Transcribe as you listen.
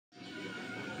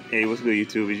Hey, what's good,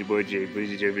 YouTube? It's your boy Jay.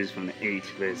 Bridget J from the H.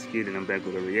 Let's get it. I'm back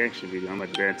with a reaction video. I'm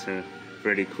about to bat to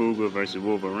Freddy Krueger versus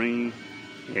Wolverine.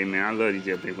 Hey, man, I love these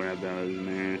epic rap battles,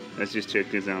 man. Let's just check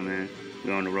this out, man.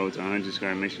 We're on the road to 100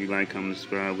 subscribers. Make sure you like, comment,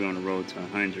 subscribe. We're on the road to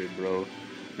 100, bro.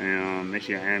 And make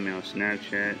sure you add me on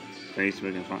Snapchat,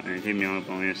 Facebook, and hit me up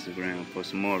on Instagram for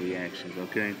some more reactions,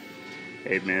 okay?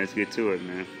 Hey, man, let's get to it,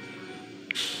 man.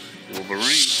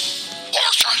 Wolverine.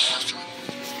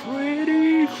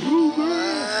 Freddy Krueger.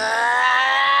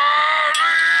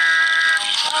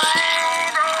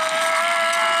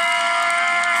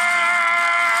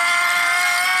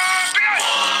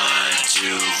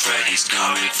 Freddy's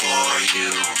coming for you.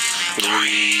 3,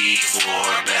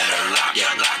 4, better lock ya,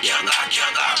 lock ya, lock ya,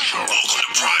 lock ya. Welcome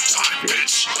to prime time,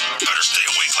 bitch. Better stay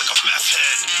awake like a meth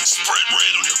head. Spread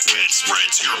red on your bed, spread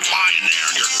to your mind there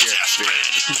on your deathbed.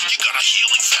 You got a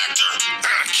healing factor. I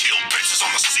gotta kill bitches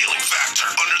on the ceiling factor.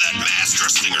 Under that mask,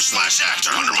 you're a singer slash actor.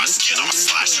 Under my skin, I'm a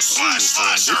slasher slash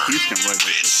slasher. Bitch,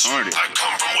 I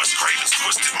come from Wes Craven's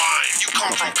twisted mind. You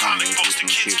come from comic books the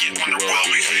kids get when they're well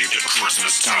behaved at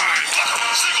Christmas time.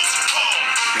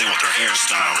 They want their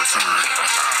hairstyle returned.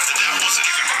 That wasn't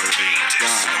even my vein.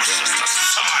 It was just a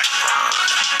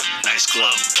sideburn. Nice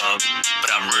glove, bub, but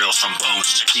I'm real from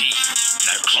bones to teeth.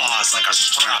 That claw's like a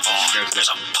strap-on. There's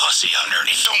a pussy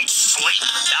underneath. Don't sleep.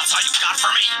 That's all you got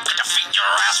for me. Could defeat your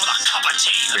ass with a cup of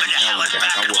tea. But the hell is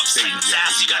back and whoops Satan's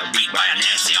ass. You got beat by a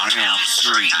Nancy on Elm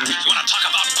Street. You wanna talk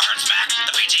about birds back?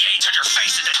 The PTA turned your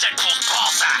face into Deadpool's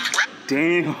ball sack.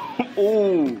 Damn.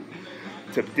 Ooh.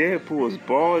 To Deadpool's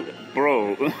ball,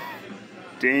 bro.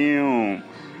 Damn.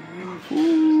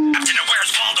 Ooh. After the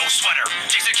wears Waldo's sweater.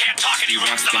 Jason can't talk and he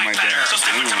runs the mic better. So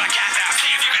step into my cat now,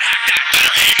 see if you can hack that.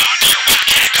 Better hang on to your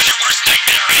whack head, cause your worst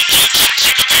nightmare ain't you jack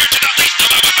shit compared to the least of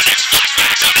my weapon X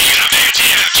flashbacks. I'm the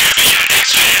ATM champion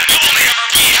X-Man. You'll only ever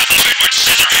be at the bit with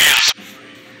scissor hands.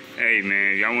 Hey,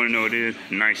 man, y'all wanna know this?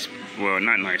 Nice, well,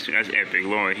 not nice, that's epic,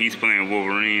 Lord. He's playing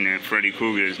Wolverine and Freddy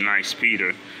Krueger is Nice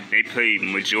Peter. They played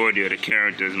majority of the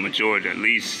characters, at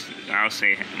least, I'll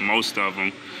say most of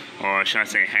them, or should I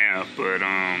say half, but,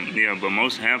 yeah, but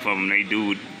half of them, they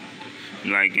do,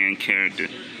 like, in character,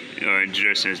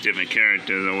 dress as different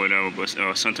characters or whatever,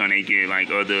 but sometimes they get, like,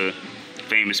 other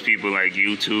famous people, like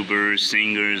YouTubers,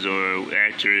 singers, or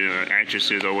actors, or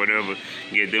actresses, or whatever,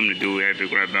 get them to do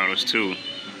epic rap battles, too.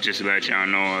 Just to let y'all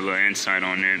know a little insight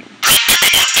on that.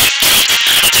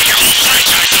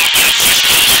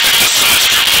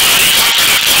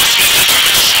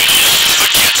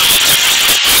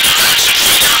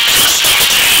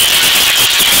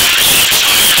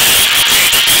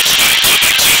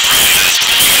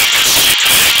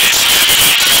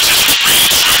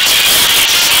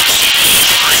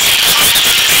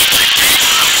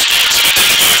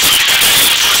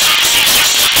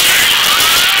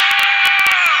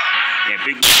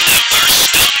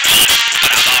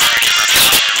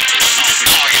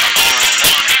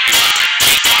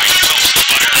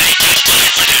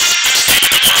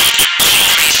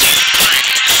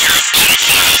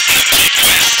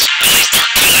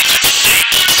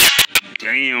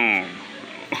 Damn.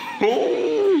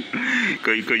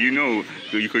 Cause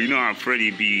you know how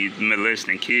Freddy be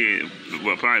molesting kids,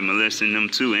 well, probably molesting them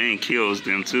too, and kills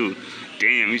them too.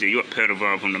 Damn, you say you're a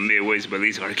pedophile from the Midwest, but at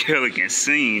least R. Kelly can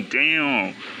sing.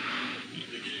 Damn.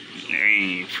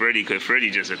 Dang, cause Freddy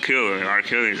just a killer. R.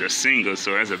 Kelly is a singer,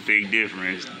 so that's a big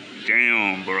difference.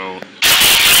 Damn, bro.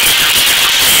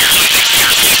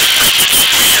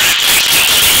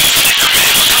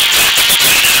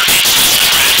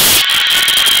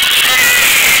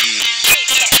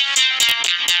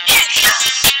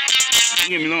 Don't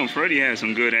get me wrong, Freddy has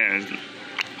some good ass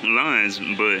lines,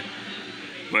 but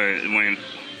when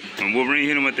Wolverine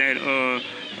hit him with that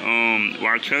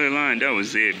R. Kelly line, that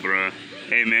was it, bruh.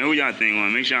 Hey, man, who y'all think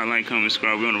on? Make sure y'all like, comment,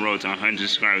 subscribe. We're on the road to 100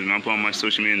 subscribers. I'm putting my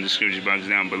social media in the description box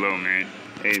down below, man.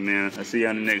 Hey, man, I'll see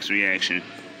y'all in the next reaction.